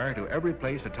direct wire to every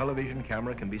place a television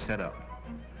camera can be set up.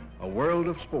 A world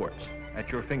of sports at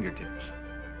your fingertips.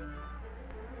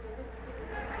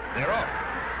 They're off.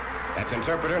 That's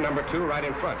interpreter number 2 right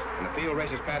in front. And the field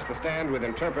races past the stand with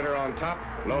interpreter on top,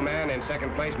 low man in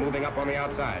second place moving up on the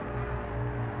outside.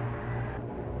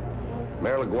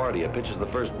 Mayor LaGuardia pitches the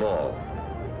first ball.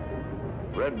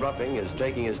 Red Ruffing is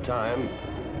taking his time,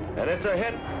 and it's a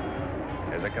hit.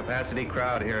 There's a capacity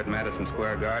crowd here at Madison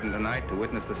Square Garden tonight to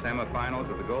witness the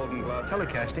semifinals of the Golden Glove.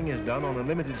 Telecasting is done on a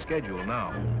limited schedule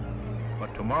now,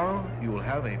 but tomorrow you will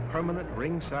have a permanent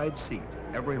ringside seat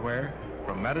everywhere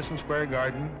from Madison Square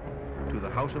Garden to the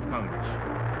House of Congress.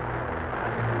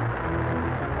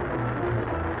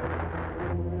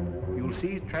 You'll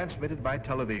see transmitted by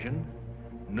television,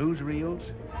 newsreels,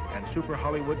 and Super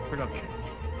Hollywood productions.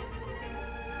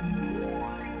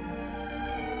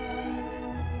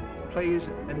 Plays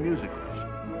and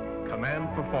musicals,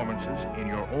 command performances in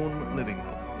your own living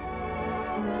room.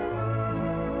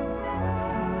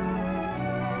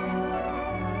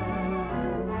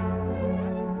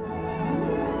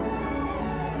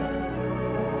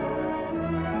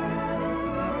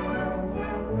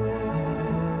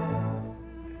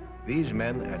 These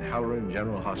men at Halloran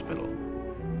General Hospital,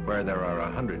 where there are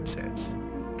 100 sets,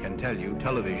 can tell you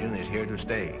television is here to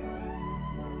stay.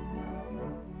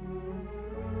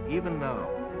 Even now,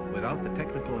 without the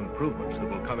technical improvements that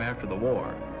will come after the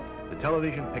war, the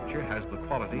television picture has the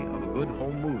quality of a good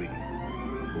home movie.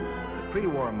 The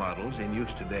pre-war models in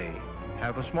use today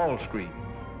have a small screen,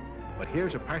 but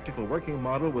here's a practical working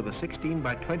model with a 16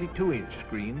 by 22-inch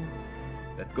screen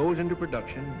that goes into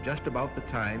production just about the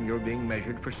time you're being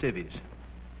measured for civvies.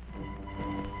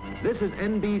 This is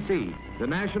NBC, the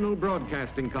National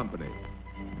Broadcasting Company.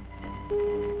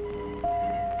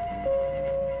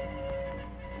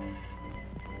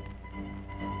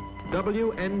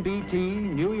 WNBT,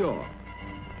 New York.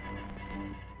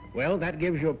 Well, that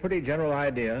gives you a pretty general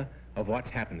idea of what's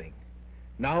happening.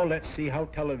 Now let's see how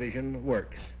television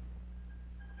works.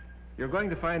 You're going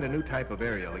to find a new type of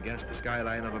aerial against the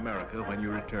skyline of America when you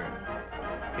return.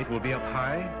 It will be up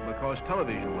high because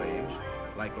television waves,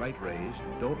 like light rays,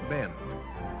 don't bend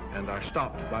and are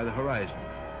stopped by the horizon.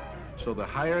 So the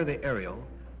higher the aerial,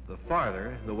 the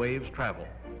farther the waves travel.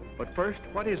 But first,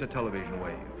 what is a television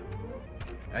wave?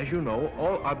 As you know,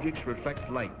 all objects reflect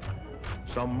light,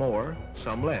 some more,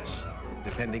 some less,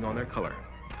 depending on their color.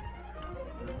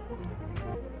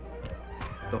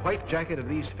 The white jacket of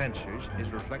these fencers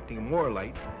is reflecting more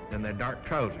light than their dark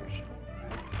trousers.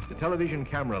 The television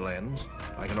camera lens,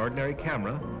 like an ordinary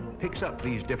camera, picks up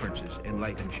these differences in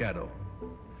light and shadow.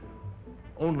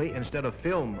 Only instead of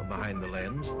film behind the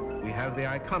lens, we have the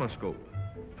iconoscope,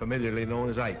 familiarly known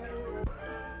as Ike.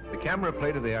 The camera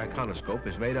plate of the iconoscope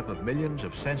is made up of millions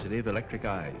of sensitive electric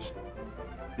eyes.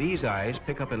 These eyes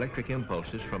pick up electric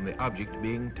impulses from the object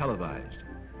being televised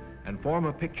and form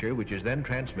a picture which is then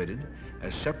transmitted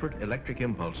as separate electric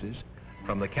impulses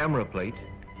from the camera plate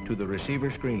to the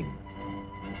receiver screen.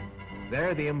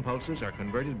 There the impulses are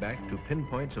converted back to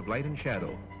pinpoints of light and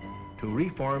shadow to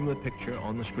reform the picture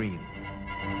on the screen.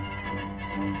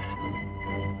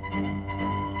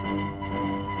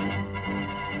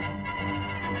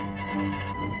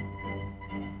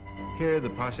 Here the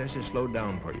process is slowed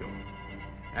down for you.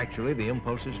 Actually, the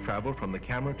impulses travel from the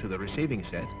camera to the receiving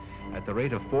set at the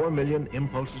rate of 4 million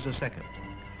impulses a second,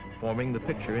 forming the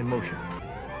picture in motion.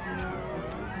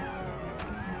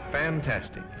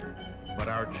 Fantastic. But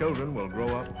our children will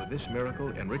grow up with this miracle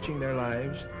enriching their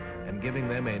lives and giving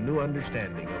them a new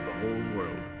understanding of the whole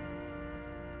world.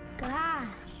 Gosh.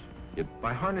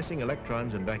 By harnessing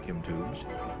electrons and vacuum tubes,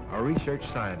 our research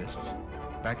scientists,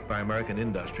 backed by American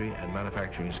industry and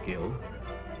manufacturing skill,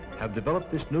 have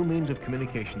developed this new means of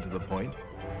communication to the point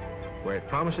where it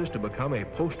promises to become a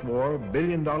post-war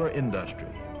billion-dollar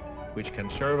industry which can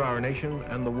serve our nation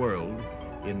and the world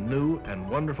in new and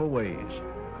wonderful ways.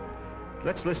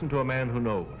 Let's listen to a man who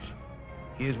knows.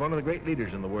 He is one of the great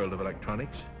leaders in the world of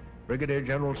electronics, Brigadier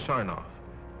General Sarnoff,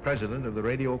 President of the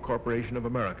Radio Corporation of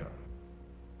America.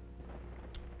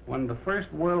 When the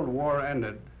First World War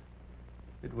ended,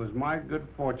 it was my good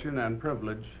fortune and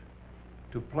privilege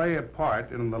to play a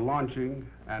part in the launching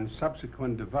and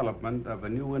subsequent development of a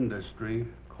new industry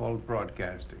called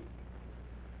broadcasting.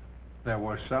 There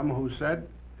were some who said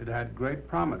it had great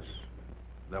promise.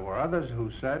 There were others who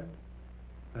said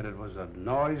that it was a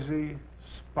noisy,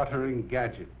 sputtering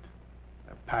gadget,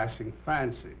 a passing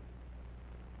fancy.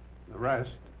 The rest,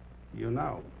 you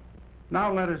know.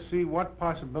 Now let us see what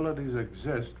possibilities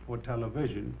exist for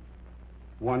television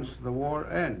once the war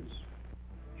ends.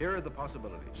 Here are the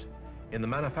possibilities. In the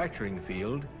manufacturing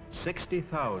field,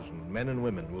 60,000 men and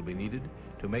women will be needed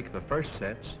to make the first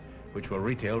sets, which will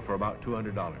retail for about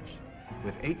 $200,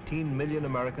 with 18 million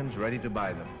Americans ready to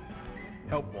buy them.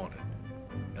 Help wanted.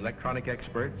 Electronic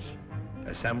experts,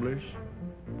 assemblers,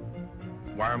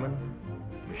 wiremen,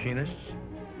 machinists,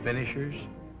 finishers,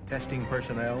 testing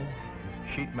personnel,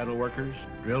 sheet metal workers,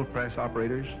 drill press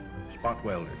operators, spot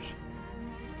welders.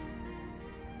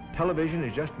 Television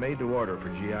is just made to order for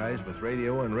GIs with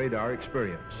radio and radar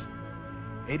experience.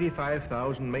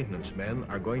 85,000 maintenance men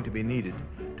are going to be needed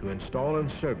to install and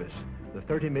service the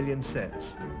 30 million sets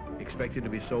expected to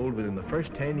be sold within the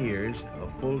first 10 years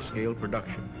of full-scale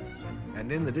production. And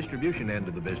in the distribution end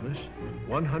of the business,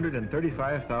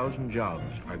 135,000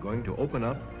 jobs are going to open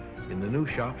up in the new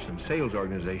shops and sales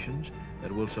organizations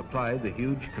that will supply the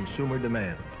huge consumer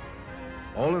demand.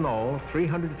 All in all,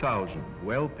 300,000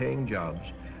 well-paying jobs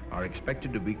are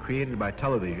expected to be created by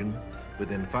television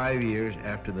within 5 years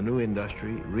after the new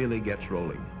industry really gets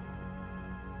rolling.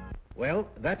 Well,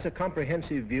 that's a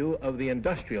comprehensive view of the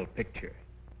industrial picture.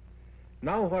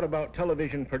 Now what about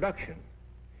television production?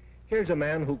 Here's a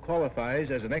man who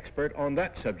qualifies as an expert on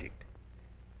that subject.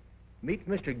 Meet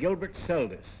Mr. Gilbert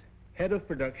Seldes, head of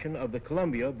production of the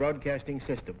Columbia Broadcasting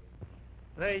System.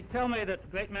 They tell me that a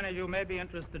great many of you may be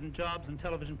interested in jobs in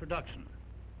television production.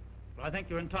 But I think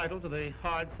you're entitled to the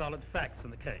hard, solid facts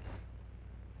in the case.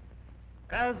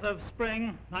 As of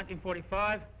spring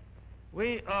 1945,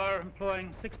 we are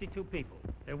employing 62 people.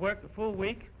 They work a full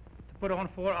week to put on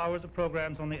 4 hours of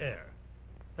programs on the air.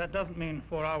 That doesn't mean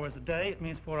 4 hours a day, it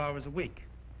means 4 hours a week.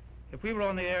 If we were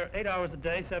on the air 8 hours a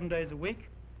day, 7 days a week,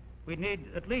 we'd need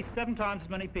at least 7 times as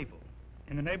many people,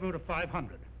 in the neighborhood of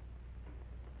 500.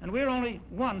 And we're only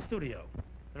one studio.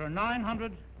 There are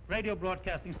 900 radio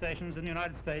broadcasting stations in the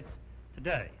United States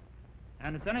today.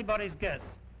 And it's anybody's guess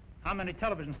how many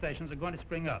television stations are going to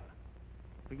spring up.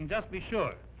 We can just be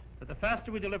sure that the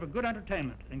faster we deliver good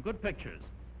entertainment and good pictures,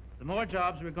 the more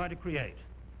jobs we're going to create.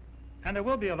 And there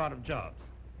will be a lot of jobs.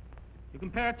 You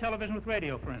compare television with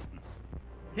radio, for instance.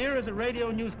 Here is a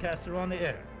radio newscaster on the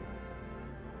air.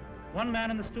 One man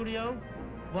in the studio,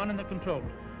 one in the control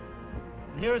room.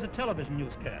 And here is a television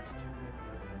newscast.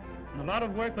 And a lot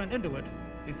of work went into it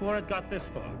before it got this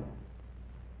far.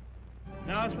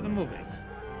 Now as for the movies.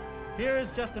 Here is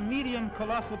just a medium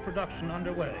colossal production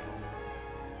underway.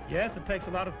 Yes, it takes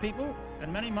a lot of people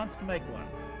and many months to make one.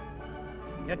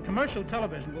 Yet commercial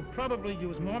television will probably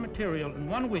use more material in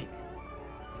 1 week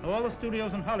than all the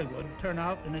studios in Hollywood turn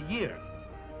out in a year.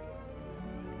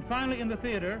 And finally, in the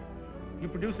theater, You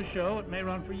produce a show, it may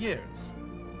run for years.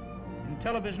 In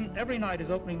television, every night is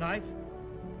opening night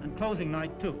and closing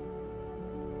night, too.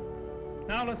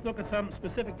 Now let's look at some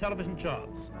specific television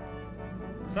jobs.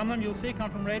 Some of them you'll see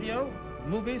come from radio,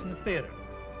 movies, and the theater.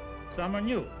 Some are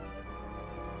new.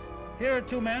 Here are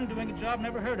two men doing a job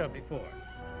never heard of before.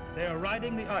 They are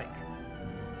riding the Ike.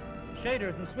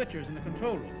 Shaders and switchers in the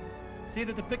control room see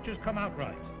that the pictures come out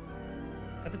right.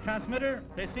 At the transmitter,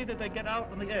 they see that they get out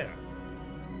on the air.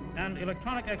 And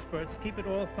electronic experts keep it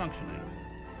all functioning.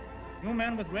 You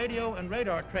men with radio and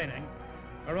radar training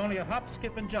are only a hop,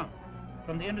 skip, and jump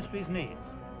from the industry's needs.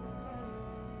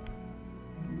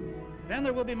 Then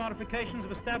there will be modifications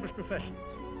of established professions.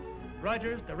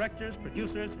 Writers, directors,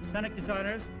 producers, scenic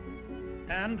designers,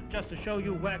 and just to show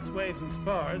you wax, waves, and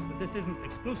spars that this isn't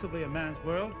exclusively a man's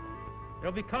world,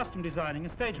 there'll be costume designing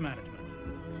and stage management.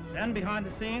 Then behind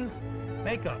the scenes,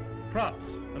 makeup, props,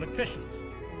 electricians,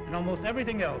 and almost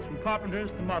everything else from carpenters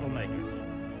to model makers.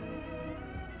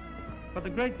 But the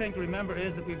great thing to remember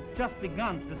is that we've just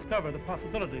begun to discover the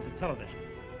possibilities of television.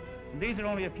 And these are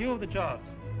only a few of the jobs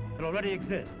that already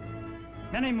exist.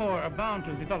 Many more are bound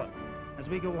to develop as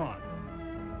we go on.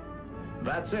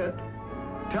 That's it.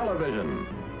 Television.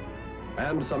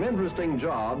 And some interesting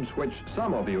jobs which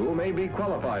some of you may be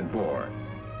qualified for.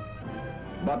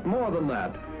 But more than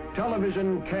that,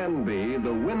 television can be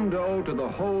the window to the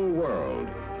whole world,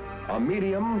 a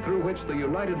medium through which the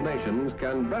United Nations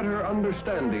can better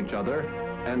understand each other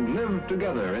and live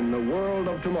together in the world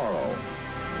of tomorrow.